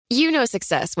You know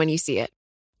success when you see it.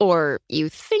 Or you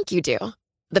think you do.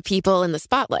 The people in the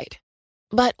spotlight.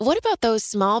 But what about those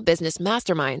small business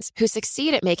masterminds who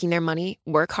succeed at making their money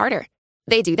work harder?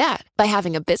 They do that by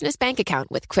having a business bank account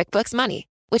with QuickBooks Money,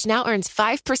 which now earns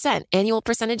 5% annual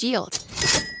percentage yield.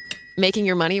 Making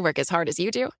your money work as hard as you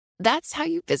do? That's how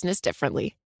you business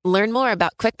differently. Learn more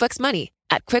about QuickBooks Money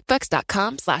at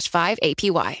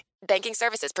quickbooks.com/5APY. Banking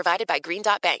services provided by Green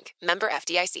Dot Bank. Member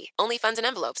FDIC. Only funds and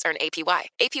envelopes earn APY.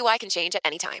 APY can change at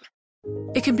any time.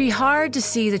 It can be hard to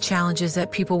see the challenges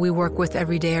that people we work with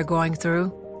every day are going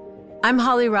through. I'm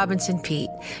Holly Robinson Pete.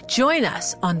 Join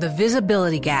us on The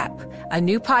Visibility Gap, a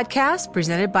new podcast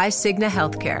presented by Cigna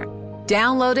Healthcare.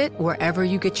 Download it wherever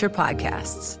you get your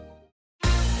podcasts.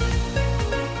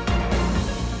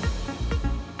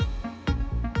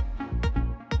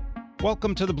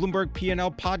 Welcome to the Bloomberg P&L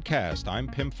podcast. I'm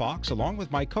Pim Fox, along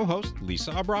with my co-host,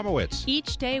 Lisa Abramowitz.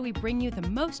 Each day, we bring you the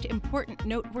most important,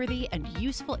 noteworthy, and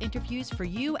useful interviews for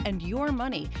you and your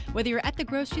money, whether you're at the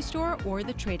grocery store or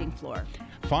the trading floor.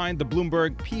 Find the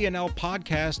Bloomberg P&L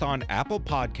podcast on Apple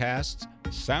Podcasts,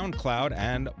 SoundCloud,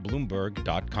 and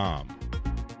Bloomberg.com.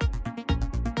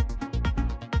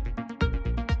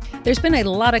 There's been a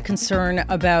lot of concern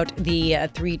about the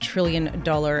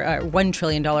 $1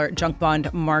 trillion junk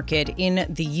bond market in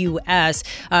the U.S.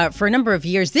 For a number of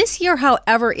years. This year,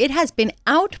 however, it has been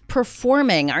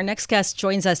outperforming. Our next guest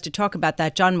joins us to talk about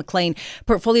that, John McClain,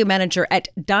 portfolio manager at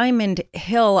Diamond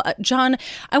Hill. John,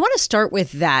 I want to start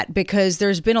with that because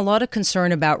there's been a lot of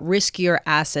concern about riskier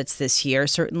assets this year,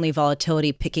 certainly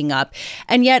volatility picking up.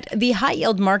 And yet the high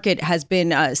yield market has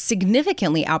been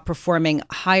significantly outperforming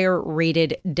higher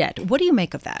rated debt. What do you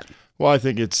make of that? Well, I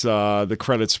think it's the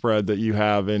credit spread that you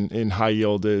have in high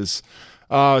yield is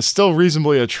still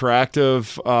reasonably attractive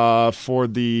for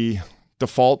the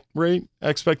default rate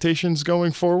expectations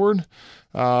going forward.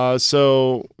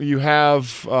 So you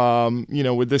have,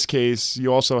 with this case,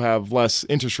 you also have less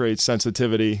interest rate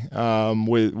sensitivity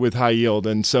with high yield.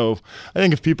 And so I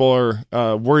think if people are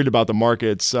worried about the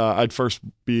markets, I'd first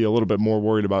be a little bit more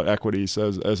worried about equities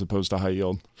as opposed to high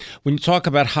yield. When you talk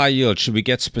about high yield, should we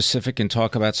get specific and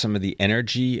talk about some of the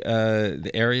energy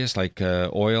the areas like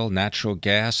oil, natural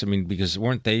gas? I mean, because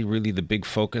weren't they really the big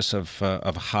focus of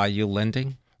high yield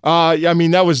lending? Yeah, I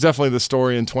mean, that was definitely the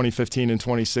story in 2015 and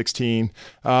 2016.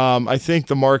 I think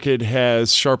the market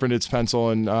has sharpened its pencil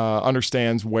and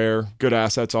understands where good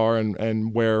assets are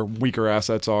and where weaker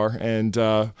assets are. And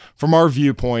from our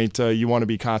viewpoint, you want to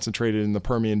be concentrated in the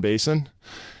Permian Basin.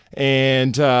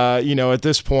 And, at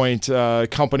this point,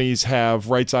 companies have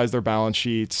right-sized their balance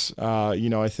sheets.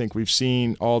 I think we've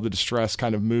seen all the distress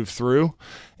kind of move through.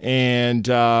 And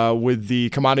with the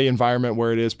commodity environment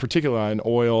where it is, particularly on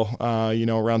oil,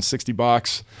 around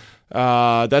 $60,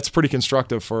 that's pretty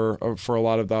constructive for a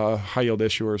lot of the high-yield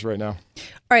issuers right now.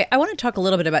 All right, I want to talk a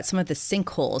little bit about some of the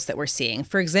sinkholes that we're seeing.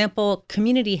 For example,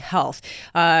 Community Health.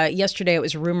 Yesterday, it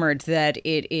was rumored that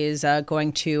it is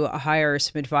going to hire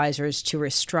some advisors to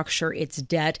restructure its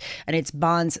debt, and its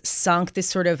bonds sunk. This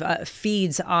sort of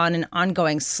feeds on an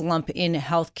ongoing slump in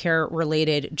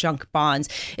healthcare-related junk bonds.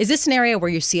 Is this an area where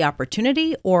you see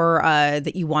opportunity or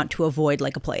that you want to avoid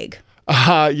like a plague?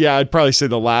 Yeah, I'd probably say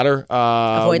the latter.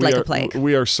 Avoid like a plague.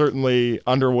 We are certainly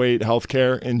underweight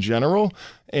healthcare in general,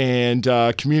 and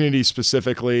community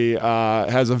specifically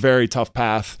has a very tough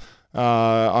path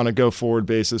on a go-forward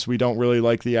basis. We don't really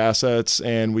like the assets,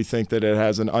 and we think that it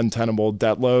has an untenable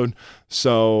debt load.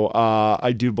 So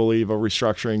I do believe a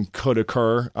restructuring could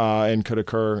occur, and could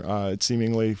occur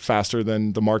seemingly faster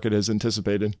than the market has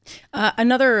anticipated.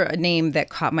 Another name that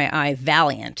caught my eye,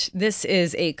 Valiant. This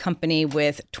is a company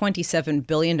with $27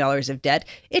 billion of debt.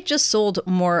 It just sold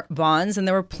more bonds, and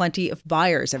there were plenty of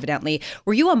buyers, evidently.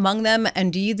 Were you among them,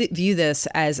 and do you view this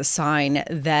as a sign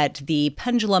that the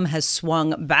pendulum has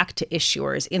swung back to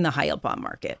issuers in the high-yield bond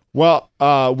market? Well,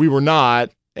 we were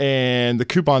not. And the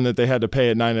coupon that they had to pay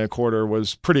at 9.25%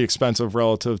 was pretty expensive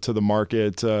relative to the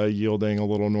market, yielding a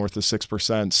little north of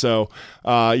 6%. So,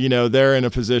 they're in a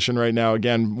position right now,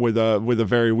 again, with a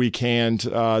very weak hand.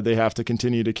 They have to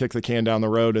continue to kick the can down the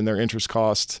road, and their interest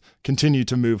costs continue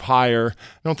to move higher.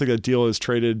 I don't think that deal is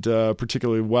traded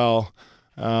particularly well.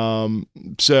 I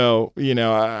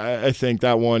think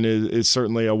that one is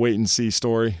certainly a wait and see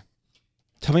story.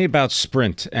 Tell me about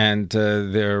Sprint, and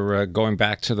they're going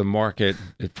back to the market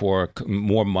for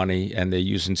more money, and they're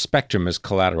using Spectrum as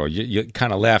collateral. You're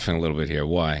kind of laughing a little bit here.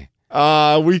 Why?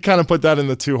 We kind of put that in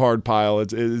the too hard pile.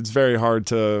 It's very hard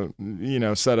to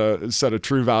set a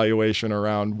true valuation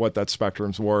around what that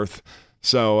Spectrum's worth.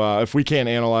 So if we can't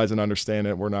analyze and understand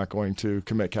it, we're not going to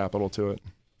commit capital to it.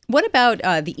 What about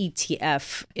the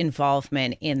ETF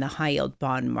involvement in the high yield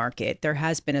bond market? There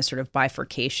has been a sort of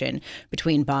bifurcation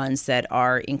between bonds that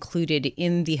are included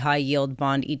in the high yield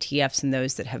bond ETFs and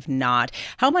those that have not.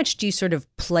 How much do you sort of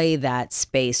play that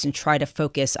space and try to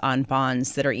focus on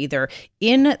bonds that are either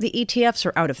in the ETFs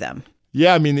or out of them?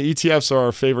 Yeah, I mean, the ETFs are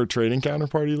our favorite trading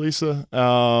counterparty, Lisa.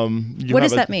 What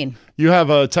does that mean? You have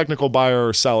a technical buyer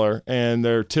or seller, and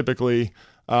they're typically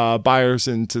buyers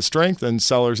into strength and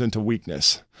sellers into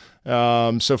weakness.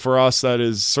 So for us, that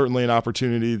is certainly an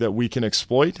opportunity that we can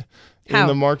exploit in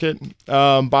the market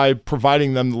by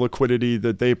providing them the liquidity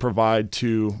that they provide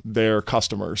to their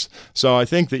customers. So I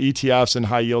think the ETFs and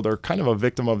high yield are kind of a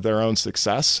victim of their own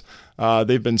success.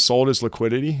 They've been sold as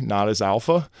liquidity, not as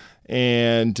alpha.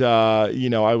 And,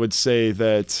 I would say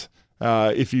that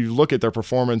if you look at their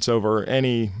performance over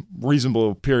any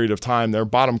reasonable period of time, they're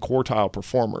bottom quartile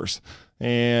performers.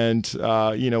 And,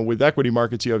 with equity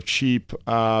markets, you have cheap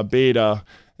beta.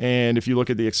 And if you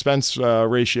look at the expense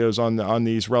ratios on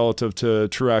these relative to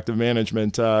true active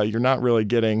management, you're not really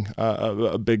getting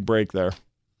a big break there.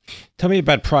 Tell me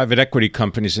about private equity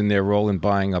companies and their role in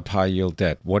buying up high yield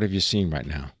debt. What have you seen right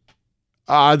now?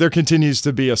 There continues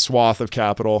to be a swath of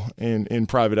capital in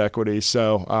private equity.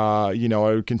 So, I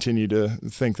would continue to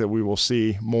think that we will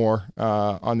see more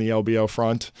on the LBO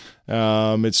front.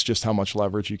 It's just how much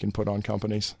leverage you can put on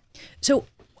companies. So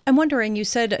I'm wondering, you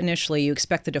said initially you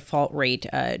expect the default rate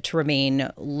to remain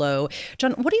low.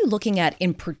 John, what are you looking at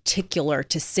in particular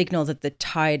to signal that the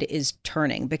tide is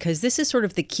turning? Because this is sort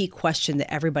of the key question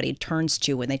that everybody turns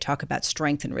to when they talk about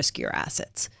strength and riskier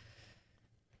assets.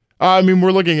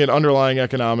 We're looking at underlying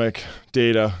economic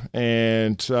data,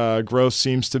 and growth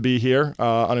seems to be here.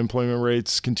 Unemployment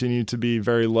rates continue to be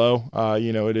very low.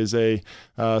 It is a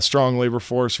strong labor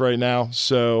force right now.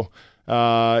 So,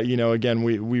 again,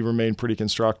 we remain pretty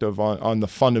constructive on the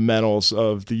fundamentals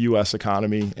of the U.S.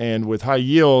 economy. And with high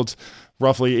yield,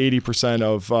 roughly 80%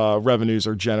 of revenues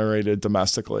are generated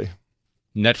domestically.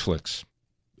 Netflix.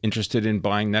 Interested in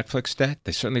buying Netflix debt?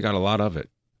 They certainly got a lot of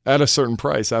it. At a certain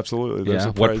price, absolutely. There's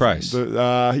a price. What price?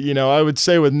 I would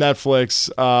say with Netflix,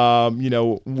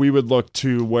 we would look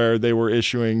to where they were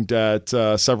issuing debt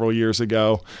several years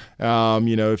ago.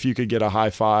 If you could get a high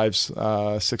fives,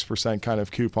 6% kind of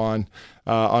coupon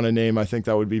on a name, I think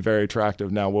that would be very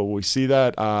attractive. Now, will we see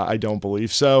that? I don't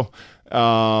believe so.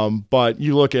 But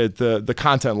you look at the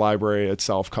content library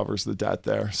itself covers the debt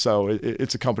there. So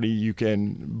it's a company you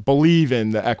can believe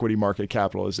in the equity market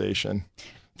capitalization.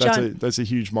 That's a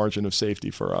huge margin of safety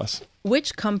for us.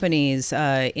 Which companies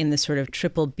in the sort of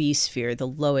triple B sphere, the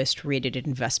lowest rated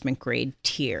investment grade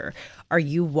tier, are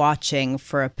you watching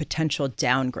for a potential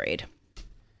downgrade?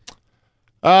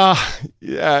 That's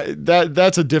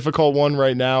a difficult one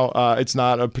right now. It's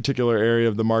not a particular area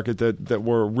of the market that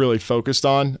we're really focused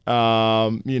on.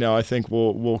 I think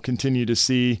we'll continue to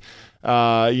see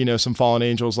some fallen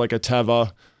angels like a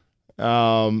Teva.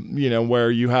 Where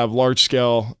you have large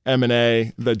scale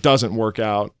M&A that doesn't work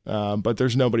out, but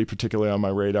there's nobody particularly on my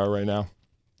radar right now.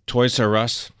 Toys R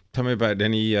Us. Tell me about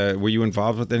any. Were you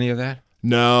involved with any of that?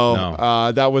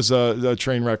 No. That was a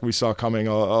train wreck we saw coming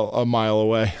a mile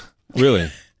away.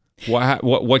 Really?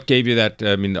 What gave you that?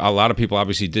 I mean, a lot of people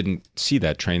obviously didn't see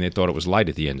that train. They thought it was light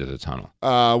at the end of the tunnel.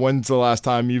 When's the last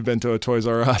time you've been to a Toys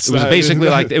R Us? It was basically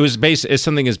it's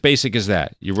something as basic as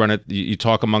that. You run it. You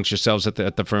talk amongst yourselves at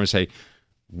the firm and say,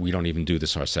 "We don't even do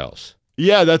this ourselves."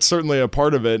 Yeah, that's certainly a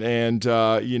part of it, and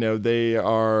they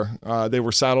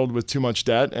were saddled with too much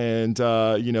debt, and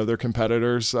their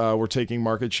competitors were taking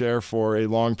market share for a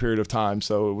long period of time.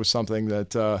 So it was something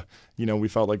that we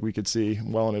felt like we could see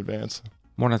well in advance.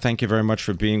 I want to thank you very much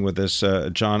for being with us.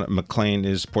 John McClain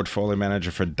is portfolio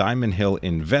manager for Diamond Hill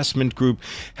Investment Group,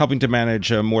 helping to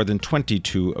manage more than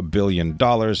 $22 billion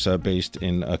based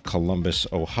in Columbus,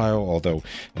 Ohio, although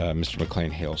Mr.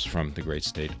 McClain hails from the great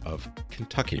state of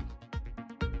Kentucky.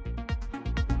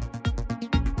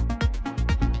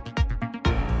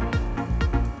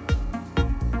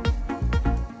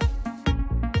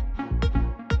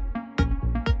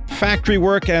 Factory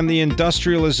work and the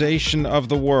industrialization of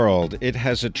the world. It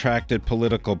has attracted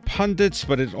political pundits,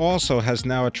 but it also has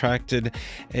now attracted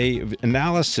an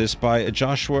analysis by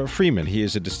Joshua Freeman. He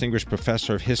is a distinguished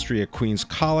professor of history at Queens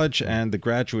College and the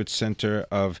Graduate Center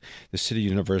of the City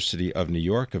University of New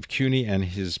York of CUNY, and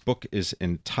his book is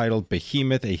entitled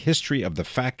Behemoth, A History of the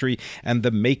Factory and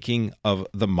the Making of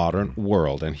the Modern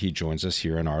World. And he joins us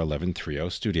here in our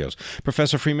 1130 studios.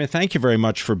 Professor Freeman, thank you very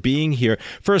much for being here.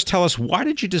 First, tell us, why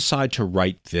did you decide to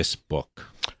write this book?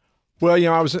 Well,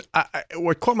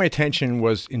 what caught my attention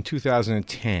was in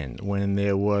 2010 when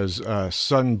there was a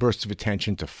sudden burst of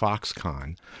attention to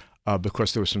Foxconn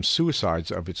because there were some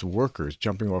suicides of its workers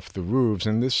jumping off the roofs,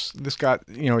 and this got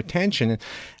attention. And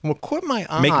what caught my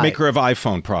eye, maker of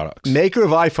iPhone products,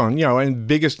 and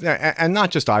biggest, and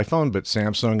not just iPhone, but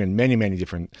Samsung and many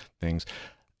different things.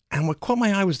 And what caught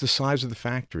my eye was the size of the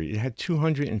factory. It had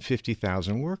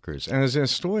 250,000 workers. And as an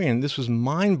historian, this was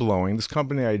mind-blowing, this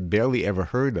company I had barely ever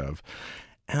heard of.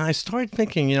 And I started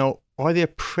thinking, are there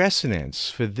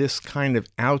precedents for this kind of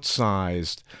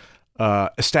outsized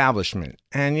establishment?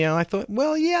 And, I thought,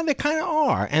 well, yeah, there kind of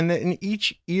are. And that in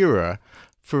each era,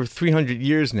 for 300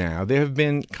 years now, there have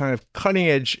been kind of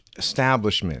cutting-edge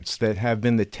establishments that have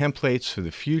been the templates for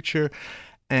the future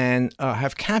and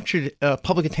have captured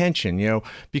public attention,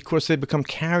 because they become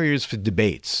carriers for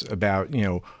debates about,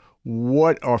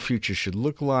 what our future should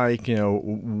look like,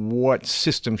 what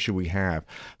system should we have.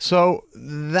 So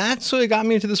that sort of got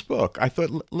me into this book. I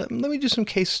thought, let me do some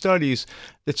case studies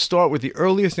that start with the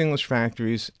earliest English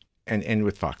factories and end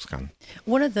with Foxconn.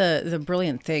 One of the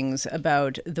brilliant things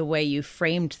about the way you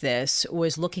framed this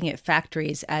was looking at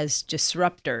factories as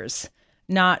disruptors,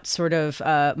 not sort of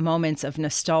moments of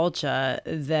nostalgia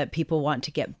that people want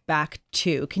to get back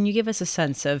to. Can you give us a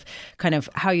sense of kind of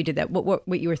how you did that,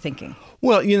 what you were thinking?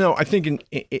 Well, I think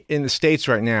in the States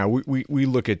right now, we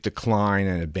look at decline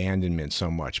and abandonment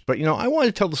so much. But, I want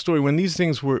to tell the story when these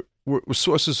things were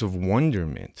sources of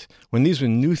wonderment, when these were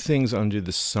new things under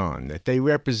the sun, that they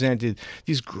represented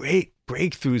these great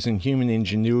breakthroughs in human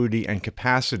ingenuity and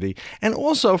capacity, and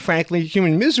also, frankly,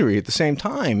 human misery at the same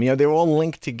time. They're all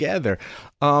linked together.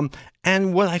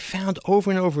 And what I found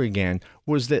over and over again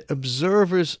was that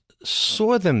observers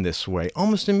saw them this way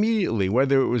almost immediately,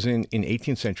 whether it was in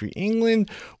 18th century England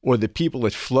or the people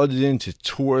that flooded in to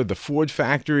tour the Ford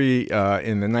factory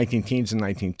in the 19-teens and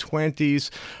 1920s,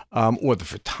 or the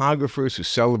photographers who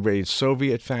celebrated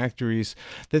Soviet factories,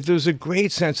 that there was a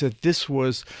great sense that this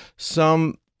was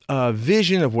some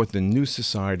vision of what the new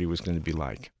society was going to be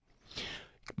like.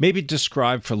 Maybe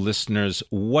describe for listeners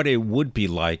what it would be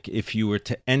like if you were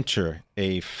to enter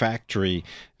a factory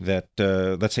that,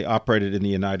 let's say, operated in the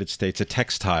United States, a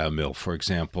textile mill, for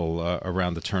example,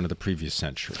 around the turn of the previous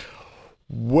century.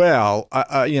 Well,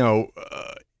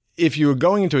 if you were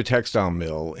going into a textile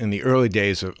mill in the early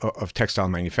days of textile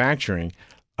manufacturing,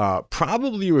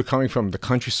 probably you were coming from the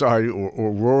countryside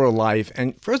or rural life.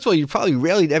 And first of all, you probably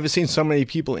rarely ever seen so many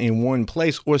people in one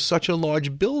place or such a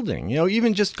large building.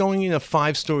 Even just going in a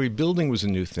 5-story building was a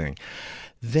new thing.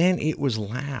 Then it was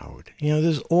loud.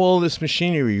 There's all this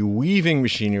machinery, weaving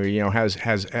machinery,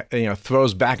 has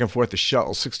throws back and forth the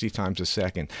shuttle 60 times a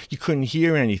second. You couldn't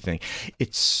hear anything.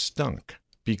 It stunk.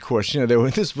 Because, they were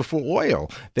this before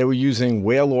oil. They were using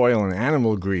whale oil and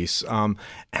animal grease. And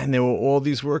there were all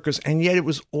these workers. And yet it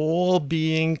was all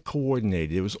being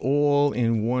coordinated. It was all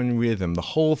in one rhythm. The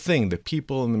whole thing, the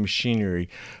people and the machinery,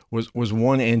 was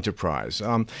one enterprise.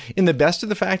 In the best of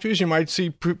the factories, you might see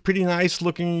pretty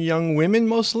nice-looking young women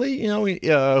mostly,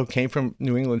 who came from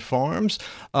New England farms.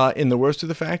 In the worst of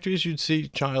the factories, you'd see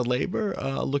child labor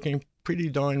looking pretty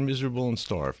darn miserable and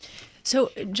starved.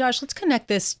 So, Josh, let's connect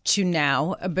this to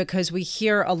now, because we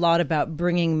hear a lot about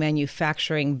bringing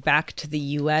manufacturing back to the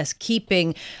U.S.,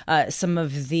 keeping some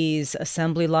of these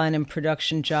assembly line and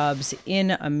production jobs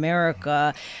in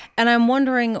America. And I'm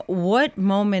wondering, what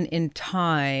moment in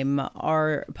time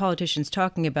are politicians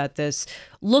talking about this,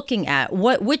 looking at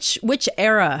which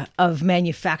era of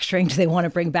manufacturing do they want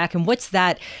to bring back, and what's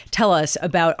that tell us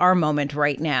about our moment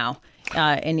right now?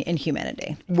 In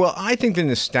humanity? Well, I think the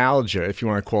nostalgia, if you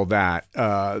want to call that,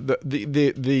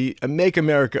 the Make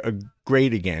America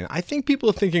Great Again, I think people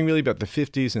are thinking really about the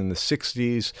 50s and the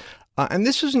 60s. And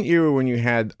this was an era when you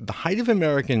had the height of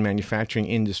American manufacturing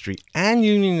industry and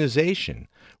unionization,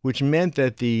 which meant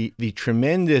that the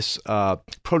tremendous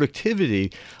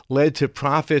productivity led to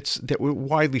profits that were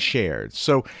widely shared.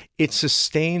 So it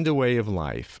sustained a way of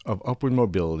life of upward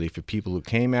mobility for people who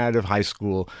came out of high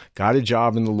school, got a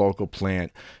job in the local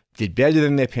plant, did better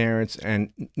than their parents,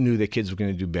 and knew their kids were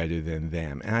going to do better than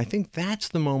them. And I think that's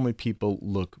the moment people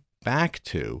look back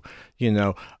to.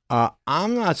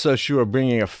 I'm not so sure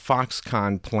bringing a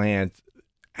Foxconn plant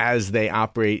as they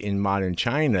operate in modern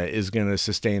China is going to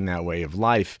sustain that way of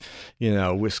life.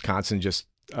 Wisconsin just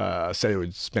said it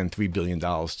would spend $3 billion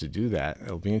to do that.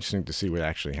 It'll be interesting to see what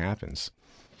actually happens.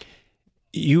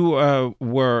 You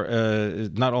were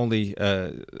not only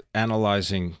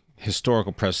analyzing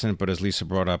historical precedent, but as Lisa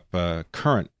brought up,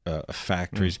 current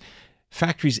factories.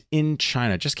 Factories in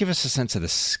China. Just give us a sense of the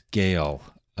scale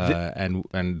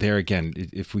And there again,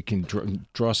 if we can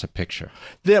draw us a picture.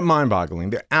 They're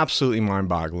mind-boggling. They're absolutely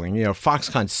mind-boggling.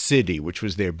 Foxconn City, which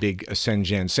was their big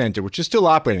Shenzhen center, which is still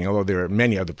operating, although there are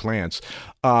many other plants.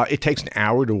 It takes an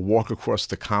hour to walk across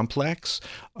the complex.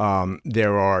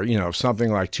 There are,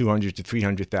 something like 200 to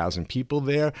 300,000 people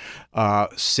there.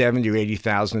 70 or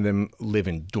 80,000 of them live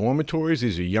in dormitories.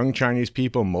 These are young Chinese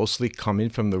people, mostly coming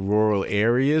from the rural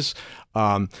areas.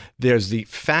 There's the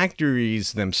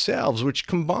factories themselves, which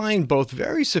combine both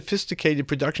very sophisticated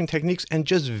production techniques and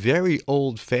just very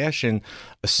old-fashioned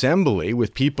assembly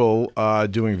with people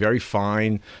doing very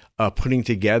fine putting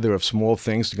together of small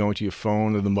things to go into your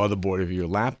phone or the motherboard of your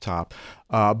laptop.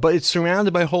 But it's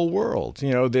surrounded by a whole world.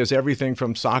 There's everything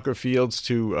from soccer fields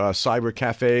to cyber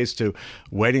cafes to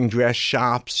wedding dress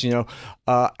shops.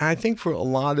 I think for a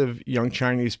lot of young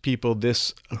Chinese people,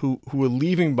 who are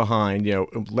leaving behind,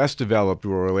 less developed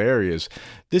rural areas,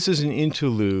 this is an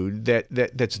interlude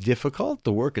that's difficult.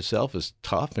 The work itself is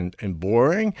tough and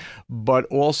boring, but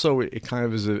also it kind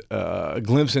of is a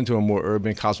glimpse into a more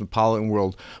urban, cosmopolitan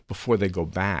world before they go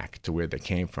back to where they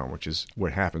came from, which is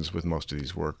what happens with most of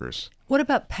these workers. What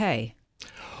about pay?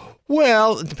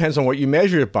 Well, it depends on what you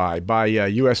measure it by. By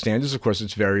U.S. standards, of course,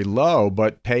 it's very low,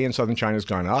 but pay in southern China has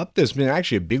gone up. There's been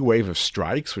actually a big wave of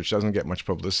strikes, which doesn't get much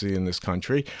publicity in this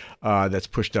country, that's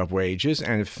pushed up wages.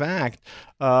 And in fact,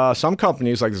 some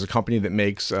companies, like there's a company that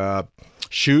makes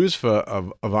shoes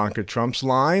for Ivanka Trump's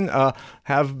line,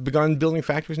 have begun building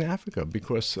factories in Africa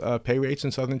because pay rates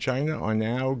in southern China are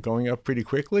now going up pretty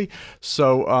quickly.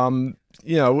 So,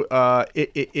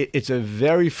 it's a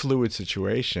very fluid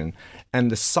situation. And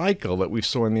the cycle that we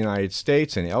saw in the United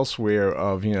States and elsewhere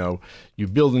of, you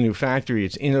build a new factory,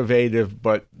 it's innovative,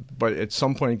 but at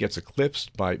some point it gets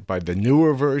eclipsed by the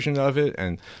newer version of it,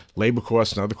 and labor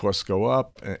costs and other costs go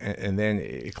up, and then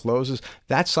it closes.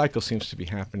 That cycle seems to be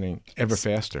happening ever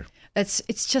faster.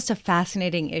 It's just a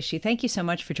fascinating issue. Thank you so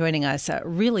much for joining us.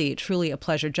 Really, truly a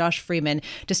pleasure. Josh Freeman,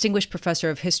 Distinguished Professor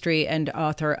of History and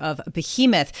author of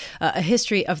Behemoth, A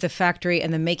History of the Factory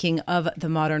and the Making of the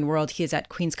Modern World. He is at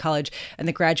Queens College and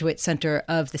the Graduate Center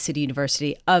of the City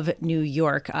University of New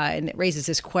York. And it raises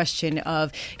this question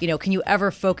of, can you ever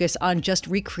focus on just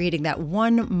recreating that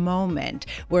one moment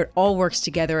where it all works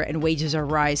together and wages are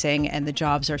rising and the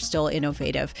jobs are still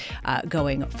innovative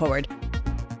going forward?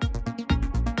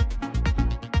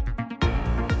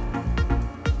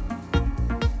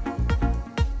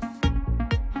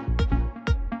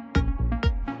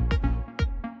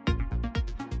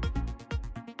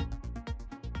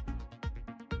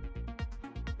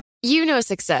 You know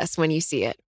success when you see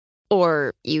it.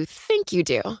 Or you think you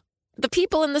do. The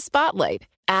people in the spotlight,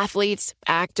 athletes,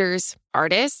 actors,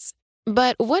 artists.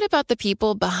 But what about the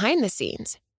people behind the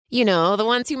scenes? The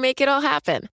ones who make it all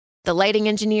happen. The lighting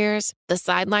engineers, the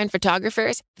sideline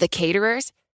photographers, the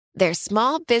caterers. They're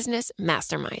small business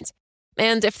masterminds.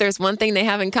 And if there's one thing they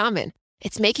have in common,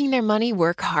 it's making their money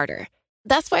work harder.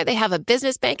 That's why they have a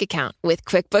business bank account with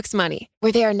QuickBooks Money,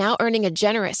 where they are now earning a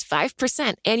generous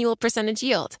 5% annual percentage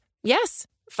yield. Yes,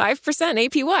 5%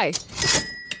 APY.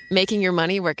 Making your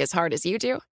money work as hard as you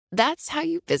do? That's how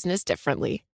you business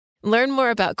differently. Learn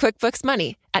more about QuickBooks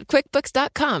Money at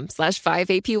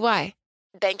quickbooks.com/5APY.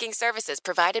 Banking services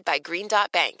provided by Green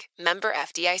Dot Bank, member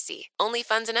FDIC. Only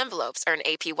funds and envelopes earn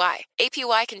APY.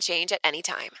 APY can change at any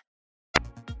time.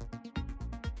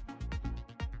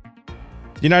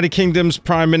 United Kingdom's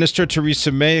Prime Minister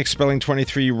Theresa May expelling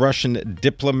 23 Russian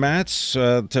diplomats.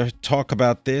 To talk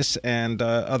about this and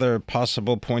other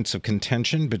possible points of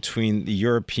contention between the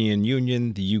European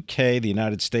Union, the UK, the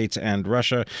United States, and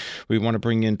Russia, we want to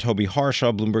bring in Toby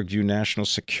Harshaw, Bloomberg View National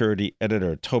Security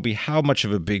Editor. Toby, how much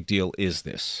of a big deal is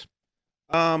this?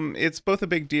 It's both a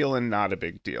big deal and not a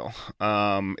big deal.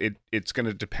 It's going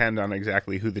to depend on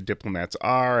exactly who the diplomats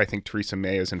are. I think Theresa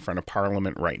May is in front of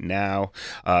Parliament right now.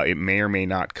 It may or may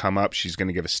not come up. She's going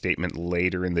to give a statement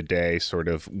later in the day, sort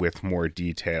of with more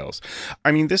details.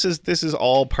 I mean, this is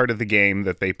all part of the game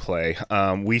that they play.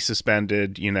 We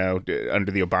suspended,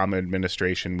 under the Obama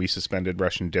administration, we suspended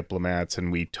Russian diplomats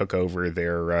and we took over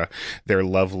their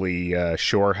lovely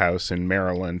shore house in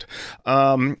Maryland.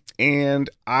 And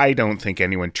I don't think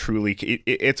anyone truly.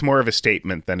 It's more of a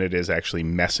statement than it is actually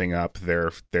messing up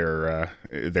their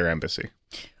embassy.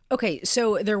 Okay,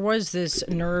 so there was this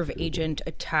nerve agent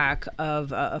attack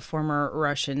of a former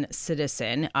Russian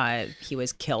citizen. He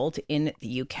was killed in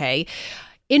the UK.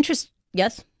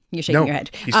 Yes? You're shaking No, your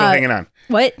head. he's still hanging on.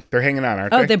 What? They're hanging on,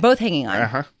 aren't they? Oh, they're both hanging on.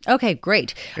 Uh-huh. Okay,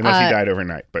 great. Unless he died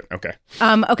overnight, but okay.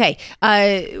 Okay.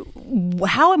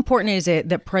 How important is it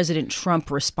that President Trump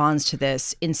responds to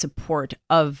this in support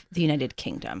of the United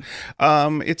Kingdom?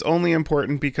 It's only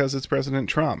important because it's President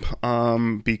Trump,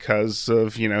 because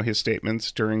of, his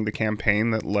statements during the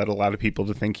campaign that led a lot of people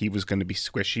to think he was going to be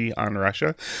squishy on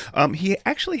Russia. He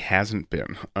actually hasn't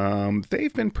been.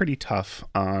 They've been pretty tough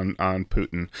on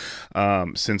Putin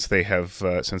since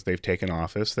they've taken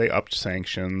office. They upped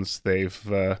sanctions.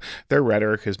 Their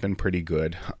rhetoric has been pretty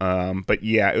good. But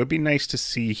yeah, it would be nice to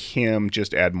see him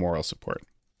just add moral support.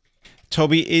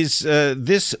 Toby, is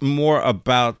this more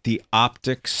about the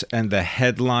optics and the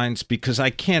headlines? Because I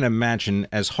can't imagine,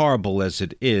 as horrible as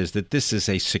it is, that this is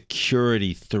a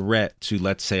security threat to,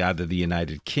 let's say, either the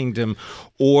United Kingdom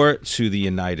or to the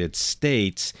United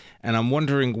States. And I'm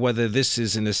wondering whether this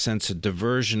is, in a sense, a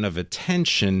diversion of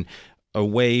attention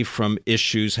away from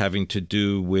issues having to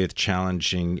do with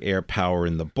challenging air power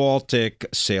in the Baltic,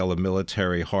 sale of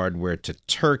military hardware to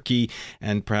Turkey,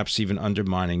 and perhaps even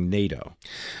undermining NATO.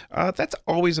 That's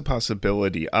always a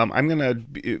possibility. I'm gonna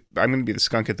be the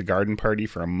skunk at the garden party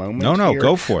for a moment. No, here.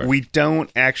 Go for it. We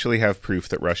don't actually have proof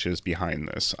that Russia is behind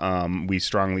this. We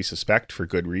strongly suspect, for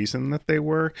good reason, that they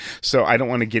were. So I don't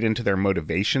want to get into their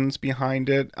motivations behind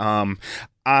it.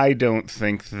 I don't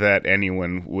think that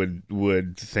anyone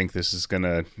would think this is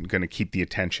gonna keep the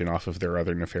attention off of their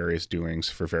other nefarious doings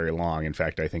for very long. In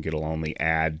fact, I think it'll only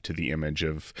add to the image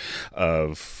of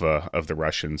the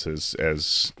Russians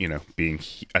as being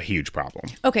a huge problem.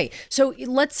 Okay, so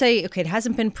let's say it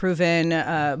hasn't been proven.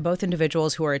 Both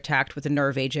individuals who are attacked with a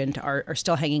nerve agent are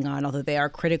still hanging on, although they are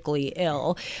critically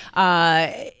ill.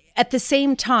 At the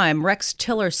same time, Rex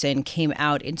Tillerson came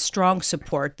out in strong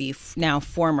support, the now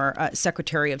former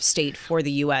Secretary of State for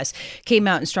the U.S., came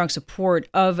out in strong support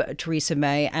of Theresa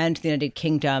May and the United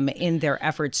Kingdom in their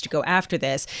efforts to go after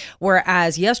this.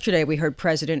 Whereas yesterday we heard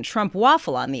President Trump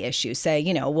waffle on the issue, say,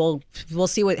 we'll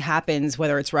see what happens,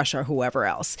 whether it's Russia or whoever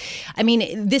else. I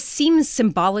mean, this seems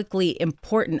symbolically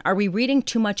important. Are we reading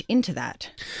too much into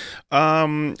that?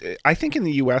 I think in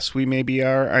the U.S. we maybe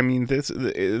are. I mean, this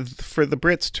for the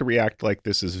Brits to react like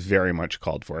this is very much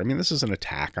called for. I mean, this is an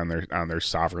attack on their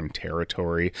sovereign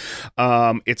territory.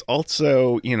 It's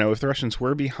also, if the Russians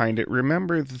were behind it,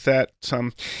 remember that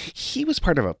he was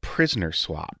part of a prisoner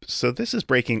swap. So this is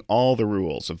breaking all the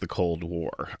rules of the Cold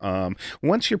War.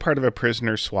 Once you're part of a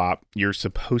prisoner swap, you're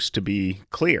supposed to be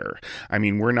clear. I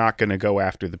mean, we're not going to go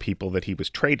after the people that he was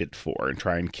traded for and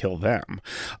try and kill them.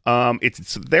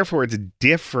 Therefore, it's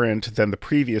different than the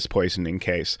previous poisoning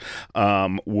case,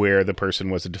 where the person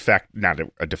was not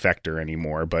a defector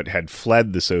anymore, but had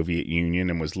fled the Soviet Union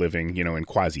and was living, in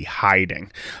quasi hiding.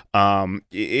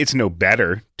 It's no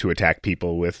better to attack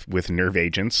people with nerve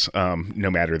agents,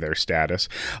 no matter their status.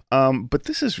 But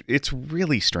it's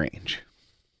really strange.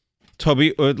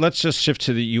 Toby, let's just shift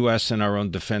to the U.S. and our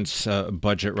own defense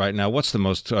budget right now. What's the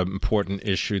most important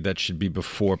issue that should be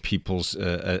before people's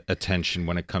attention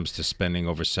when it comes to spending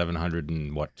over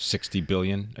 $760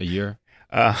 billion a year?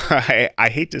 I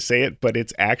hate to say it, but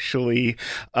it's actually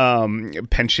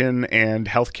pension and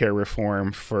healthcare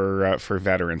reform for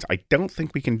veterans. I don't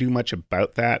think we can do much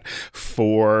about that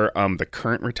for the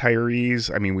current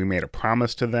retirees. I mean, we made a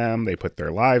promise to them. They put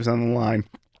their lives on the line.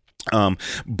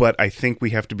 But I think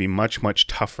we have to be much, much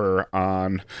tougher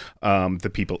on the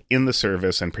people in the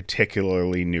service, and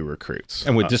particularly new recruits.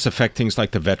 And would this affect things like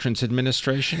the Veterans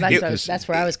Administration? That's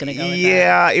where I was going to go with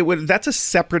that. It would. That's a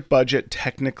separate budget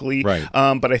technically, right?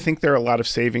 But I think there are a lot of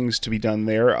savings to be done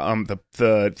there.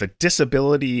 The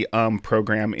disability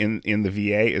program in the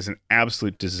VA is an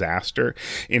absolute disaster.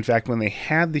 In fact, when they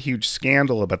had the huge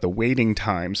scandal about the waiting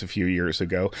times a few years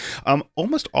ago,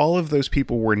 almost all of those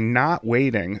people were not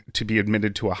waiting to be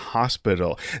admitted to a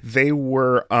hospital. They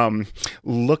were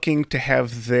looking to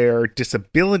have their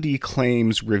disability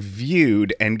claims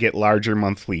reviewed and get larger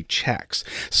monthly checks.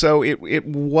 So it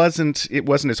wasn't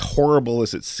as horrible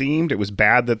as it seemed. It was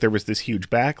bad that there was this huge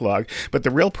backlog. But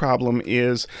the real problem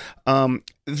is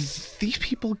these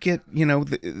people get,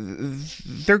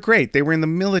 they're great. They were in the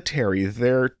military.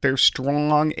 They're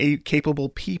strong, capable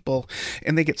people,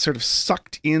 and they get sort of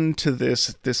sucked into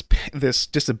this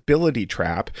disability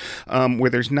trap where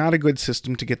there's not a good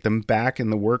system to get them back in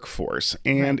the workforce,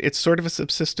 and it's sort of a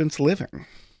subsistence living.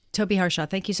 Toby Harshaw,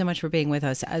 thank you so much for being with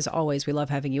us. As always, we love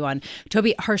having you on.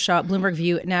 Toby Harshaw, Bloomberg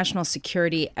View national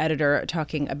security editor,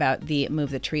 talking about the move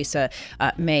that Theresa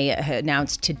May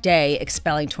announced today,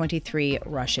 expelling 23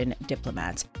 Russian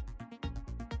diplomats.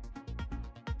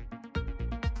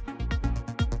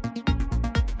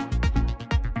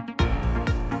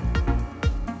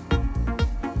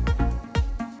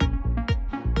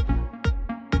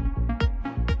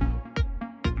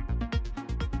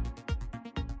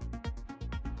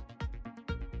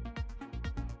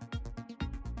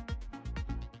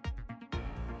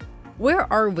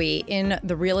 Where are we in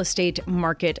the real estate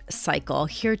market cycle?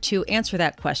 Here to answer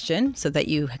that question so that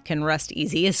you can rest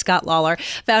easy is Scott Lawler,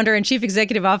 founder and chief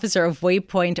executive officer of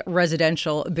Waypoint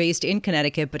Residential, based in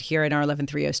Connecticut, but here in our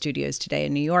 1130 studios today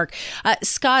in New York.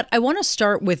 Scott, I want to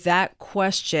start with that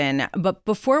question, but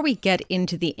before we get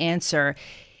into the answer,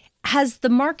 has the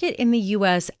market in the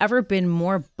U.S. ever been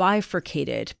more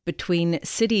bifurcated between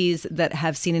cities that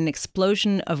have seen an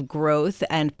explosion of growth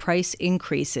and price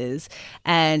increases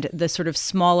and the sort of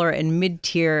smaller and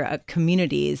mid-tier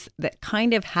communities that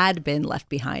kind of had been left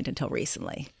behind until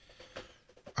recently?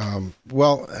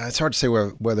 Well, it's hard to say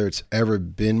whether it's ever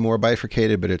been more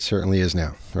bifurcated, but it certainly is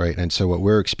now, right? And so what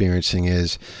we're experiencing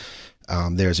is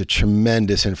there's a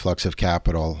tremendous influx of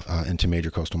capital into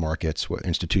major coastal markets,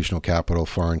 institutional capital,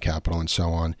 foreign capital, and so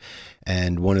on.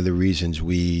 And one of the reasons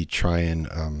we try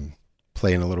and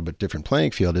play in a little bit different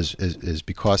playing field is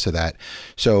because of that.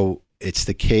 So it's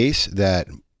the case that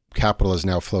capital has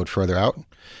now flowed further out,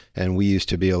 and we used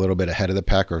to be a little bit ahead of the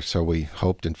pack, or so we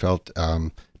hoped and felt,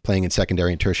 playing in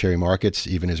secondary and tertiary markets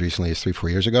even as recently as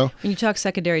 3-4 years ago. When you talk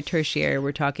secondary, tertiary,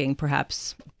 we're talking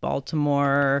perhaps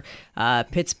Baltimore,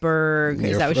 Pittsburgh.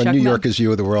 Is that what you're talking New about? Yorker's view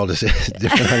of the world is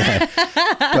different than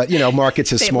that. But,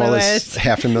 markets as small as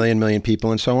 500,000, million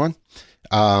people and so on.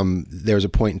 There was a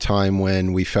point in time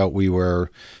when we felt we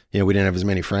didn't have as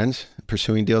many friends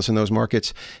pursuing deals in those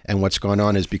markets. And what's gone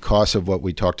on is because of what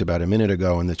we talked about a minute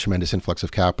ago and the tremendous influx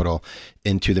of capital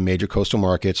into the major coastal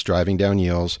markets, driving down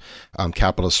yields,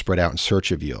 capital is spread out in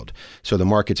search of yield. So the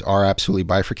markets are absolutely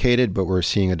bifurcated, but we're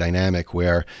seeing a dynamic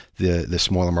where the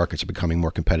smaller markets are becoming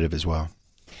more competitive as well.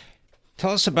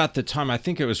 Tell us about the time, I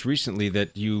think it was recently,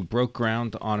 that you broke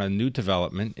ground on a new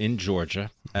development in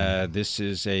Georgia. This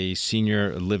is a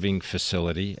senior living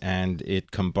facility, and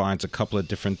it combines a couple of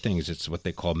different things. It's what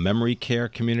they call memory care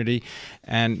community.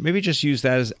 And maybe just use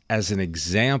that as an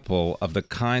example of the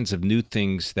kinds of new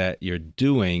things that you're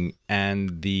doing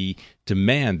and the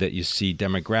demand that you see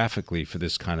demographically for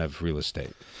this kind of real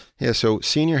estate. Yeah, so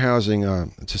senior housing,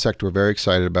 it's a sector we're very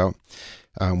excited about.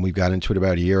 We got into it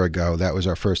about a year ago. That was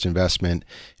our first investment,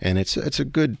 and it's a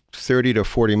good 30 to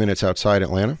 40 minutes outside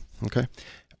Atlanta. Okay,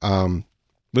 a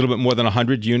little bit more than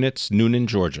 100 units, Noonan,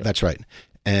 Georgia. That's right.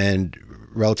 And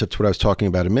relative to what I was talking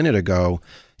about a minute ago,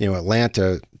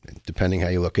 Atlanta, depending how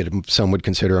you look at it, some would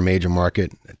consider a major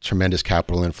market, tremendous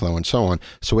capital inflow, and so on.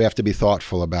 So we have to be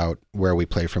thoughtful about where we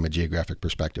play from a geographic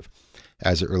perspective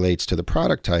as it relates to the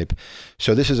product type.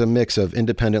 So this is a mix of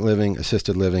independent living,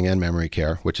 assisted living, and memory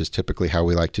care, which is typically how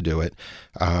we like to do it.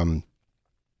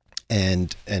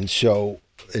 And so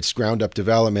it's ground up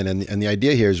development. And the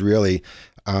idea here is really,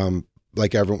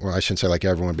 like everyone, or I shouldn't say like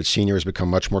everyone, but senior has become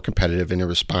much more competitive in a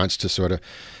response to sort of,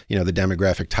 the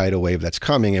demographic tidal wave that's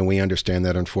coming. And we understand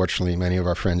that, unfortunately, many of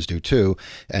our friends do too.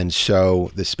 And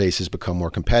so the space has become more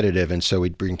competitive. And so we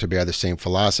bring to bear the same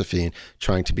philosophy and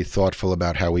trying to be thoughtful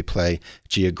about how we play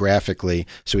geographically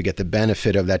so we get the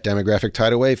benefit of that demographic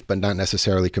tidal wave, but not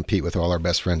necessarily compete with all our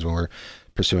best friends when we're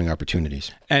pursuing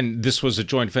opportunities. And this was a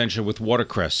joint venture with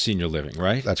Watercrest Senior Living,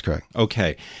 right? That's correct.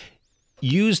 Okay.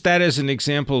 Use that as an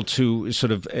example to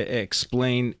sort of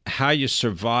explain how you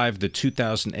survived the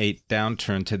 2008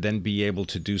 downturn to then be able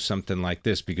to do something like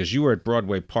this, because you were at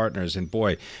Broadway Partners, and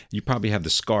boy, you probably have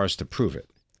the scars to prove it.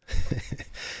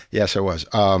 Yes, I was,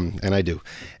 and I do.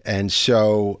 And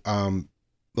so,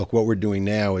 look, what we're doing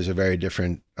now is a very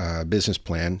different business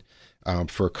plan.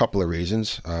 For a couple of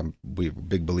reasons. We're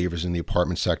big believers in the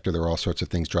apartment sector. There are all sorts of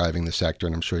things driving the sector,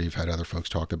 and I'm sure you've had other folks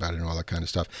talk about it and all that kind of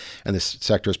stuff. And this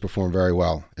sector has performed very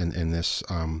well in this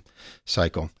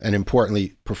cycle, and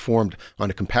importantly, performed on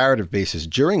a comparative basis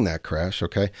during that crash,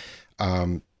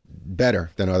 better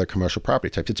than other commercial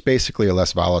property types. It's basically a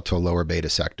less volatile, lower beta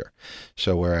sector.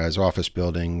 So whereas office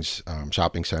buildings,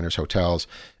 shopping centers, hotels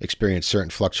experience certain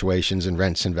fluctuations in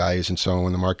rents and values and so on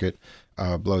when the market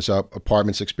blows up,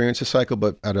 apartments experience a cycle,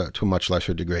 but to a much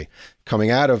lesser degree.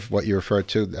 Coming out of what you referred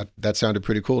to, that sounded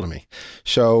pretty cool to me.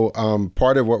 So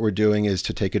part of what we're doing is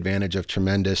to take advantage of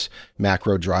tremendous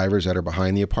macro drivers that are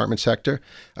behind the apartment sector.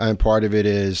 And part of it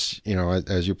is,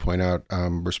 as you point out,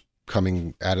 we're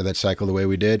coming out of that cycle the way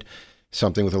we did.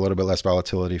 Something with a little bit less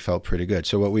volatility felt pretty good.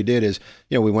 So what we did is,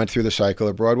 we went through the cycle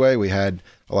at Broadway. We had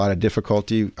a lot of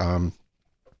difficulty,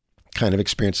 kind of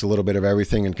experienced a little bit of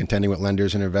everything and contending with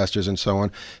lenders and investors and so on.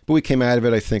 But we came out of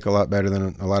it, I think, a lot better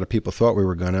than a lot of people thought we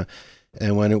were going to.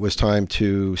 And when it was time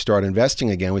to start investing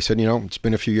again, we said, it's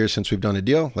been a few years since we've done a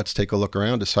deal. Let's take a look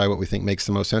around, decide what we think makes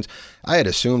the most sense. I had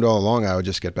assumed all along I would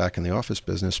just get back in the office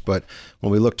business. But when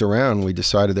we looked around, we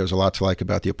decided there was a lot to like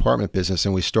about the apartment business.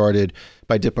 And we started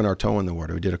by dipping our toe in the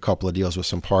water. We did a couple of deals with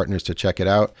some partners to check it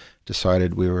out,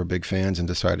 decided we were big fans, and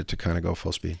decided to kind of go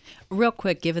full speed. Real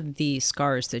quick, given the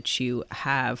scars that you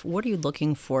have, what are you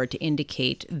looking for to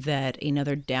indicate that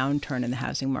another downturn in the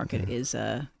housing market is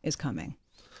coming?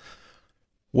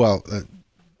 Well,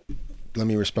 let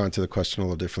me respond to the question a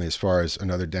little differently as far as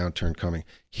another downturn coming.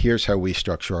 Here's how we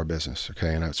structure our business,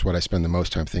 okay? And that's what I spend the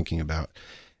most time thinking about.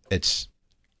 It's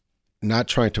not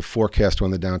trying to forecast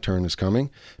when the downturn is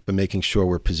coming, but making sure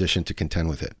we're positioned to contend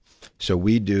with it. So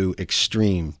we do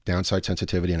extreme downside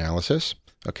sensitivity analysis,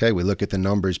 okay? We look at the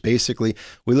numbers. Basically,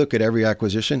 we look at every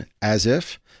acquisition as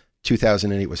if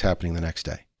 2008 was happening the next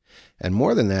day. And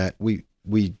more than that, we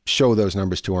show those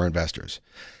numbers to our investors.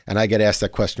 And I get asked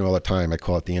that question all the time. I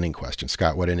call it the inning question.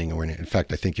 Scott, what inning are we in? In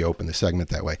fact, I think you opened the segment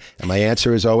that way. And my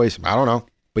answer is always, I don't know.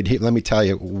 But let me tell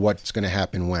you what's going to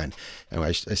happen when. And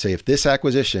I say, if this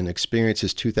acquisition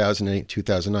experiences 2008,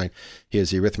 2009, here's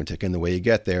the arithmetic. And the way you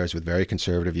get there is with very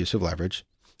conservative use of leverage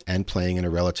and playing in a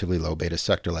relatively low beta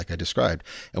sector like I described.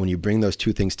 And when you bring those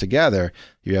two things together,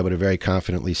 you're able to very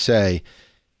confidently say,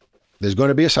 there's going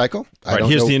to be a cycle.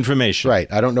 Here's the information. Right.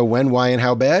 I don't know when, why, and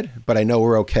how bad, but I know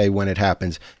we're okay when it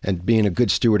happens. And being a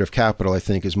good steward of capital, I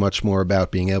think, is much more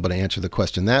about being able to answer the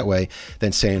question that way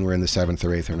than saying we're in the 7th or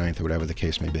 8th or 9th or whatever the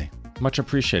case may be. Much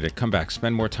appreciated. Come back.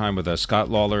 Spend more time with us. Scott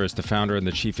Lawler is the founder and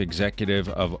the chief executive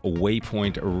of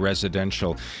Waypoint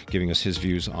Residential, giving us his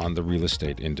views on the real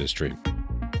estate industry.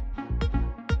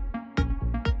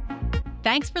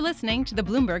 Thanks for listening to the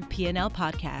Bloomberg P&L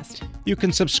podcast. You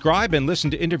can subscribe and listen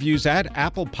to interviews at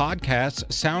Apple Podcasts,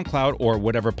 SoundCloud, or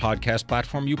whatever podcast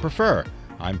platform you prefer.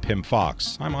 I'm Pim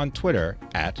Fox. I'm on Twitter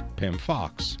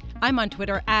 @PimFox. I'm on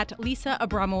Twitter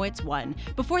 @LisaAbramowitz1.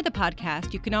 Before the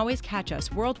podcast, you can always catch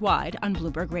us worldwide on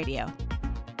Bloomberg Radio.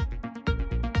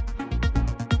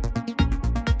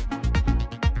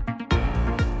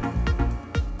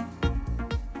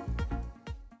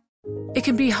 It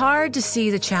can be hard to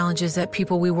see the challenges that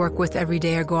people we work with every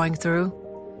day are going through.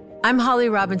 I'm Holly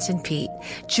Robinson Peete.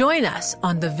 Join us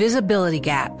on The Visibility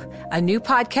Gap, a new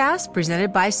podcast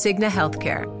presented by Cigna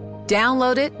Healthcare.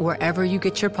 Download it wherever you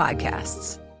get your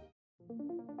podcasts.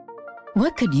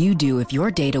 What could you do if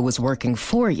your data was working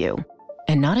for you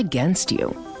and not against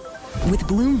you? With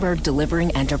Bloomberg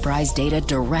delivering enterprise data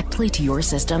directly to your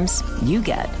systems, you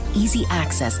get easy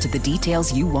access to the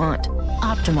details you want,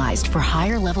 optimized for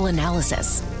higher level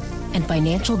analysis, and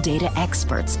financial data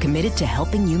experts committed to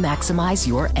helping you maximize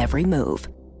your every move.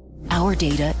 Our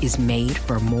data is made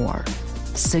for more,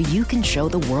 so you can show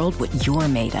the world what you're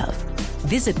made of.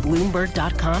 Visit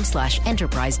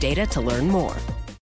Bloomberg.com/enterprise data to learn more.